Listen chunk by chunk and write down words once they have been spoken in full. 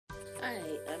Hi,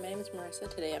 my name is Marissa.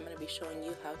 Today I'm going to be showing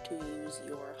you how to use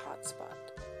your hotspot.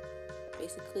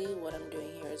 Basically what I'm doing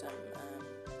here is I'm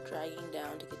dragging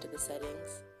down to get to the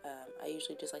settings. I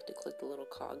usually just like to click the little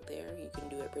cog there. You can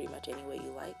do it pretty much any way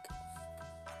you like.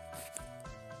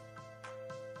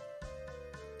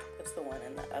 That's the one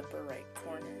in the upper right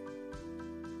corner.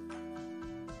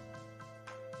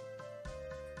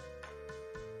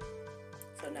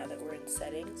 So now that we're in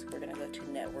settings, we're going to go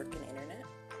to network and internet.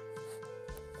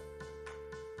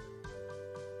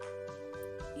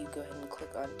 You go ahead and click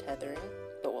on tethering,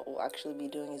 but what we'll actually be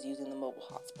doing is using the mobile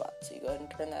hotspot. So you go ahead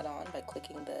and turn that on by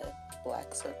clicking the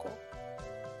black circle.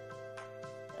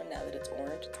 And now that it's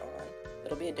orange, it's on.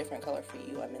 It'll be a different color for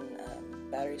you. I'm in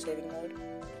battery saving mode.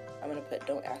 I'm going to put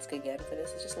don't ask again for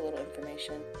this. It's just a little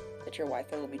information that your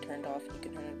Wi-Fi will be turned off. You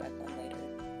can turn it back on later.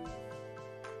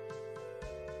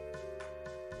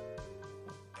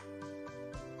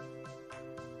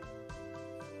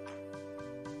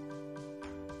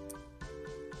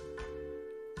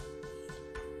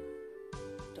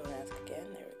 Don't ask again,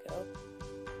 there we go.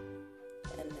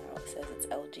 And now it says it's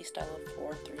LG Stylo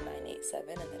 43987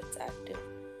 and that it's active.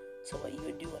 So what you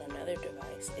would do on another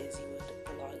device is you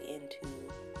would log into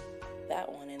that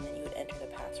one and then you would enter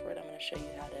the password. I'm going to show you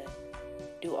how to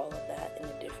do all of that in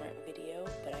a different video,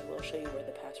 but I will show you where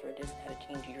the password is and how to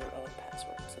change your own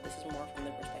password. So this is more from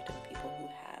the perspective of people who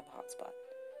have Hotspot.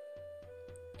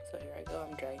 So here I go,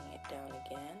 I'm dragging it down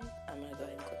again. I'm going to go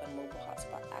ahead and click on mobile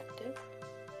hotspot active.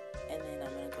 And then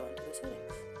I'm going to go into the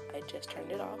settings. I just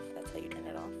turned it off. That's how you turn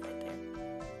it off right there.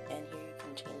 And here you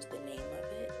can change the name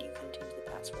of it. You can change the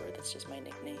password. That's just my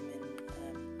nickname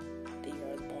and the year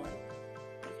I was born.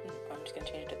 I'm just going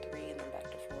to change it to 3 and then back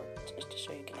to 4 just to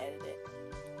show you can edit it.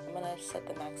 I'm going to set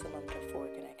the maximum to 4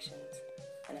 connections.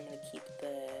 And I'm going to keep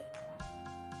it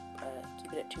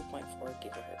at 2.4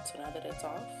 gigahertz. So now that it's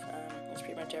off, it's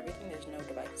pretty much everything. There's no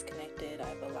devices connected.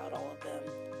 I've allowed all of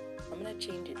them. I'm going to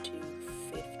change it to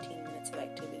 15 minutes of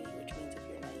activity, which means if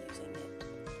you're not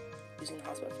using the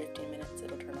hotspot 15 minutes,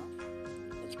 it'll turn off.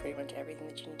 That's pretty much everything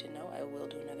that you need to know. I will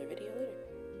do another video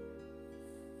later.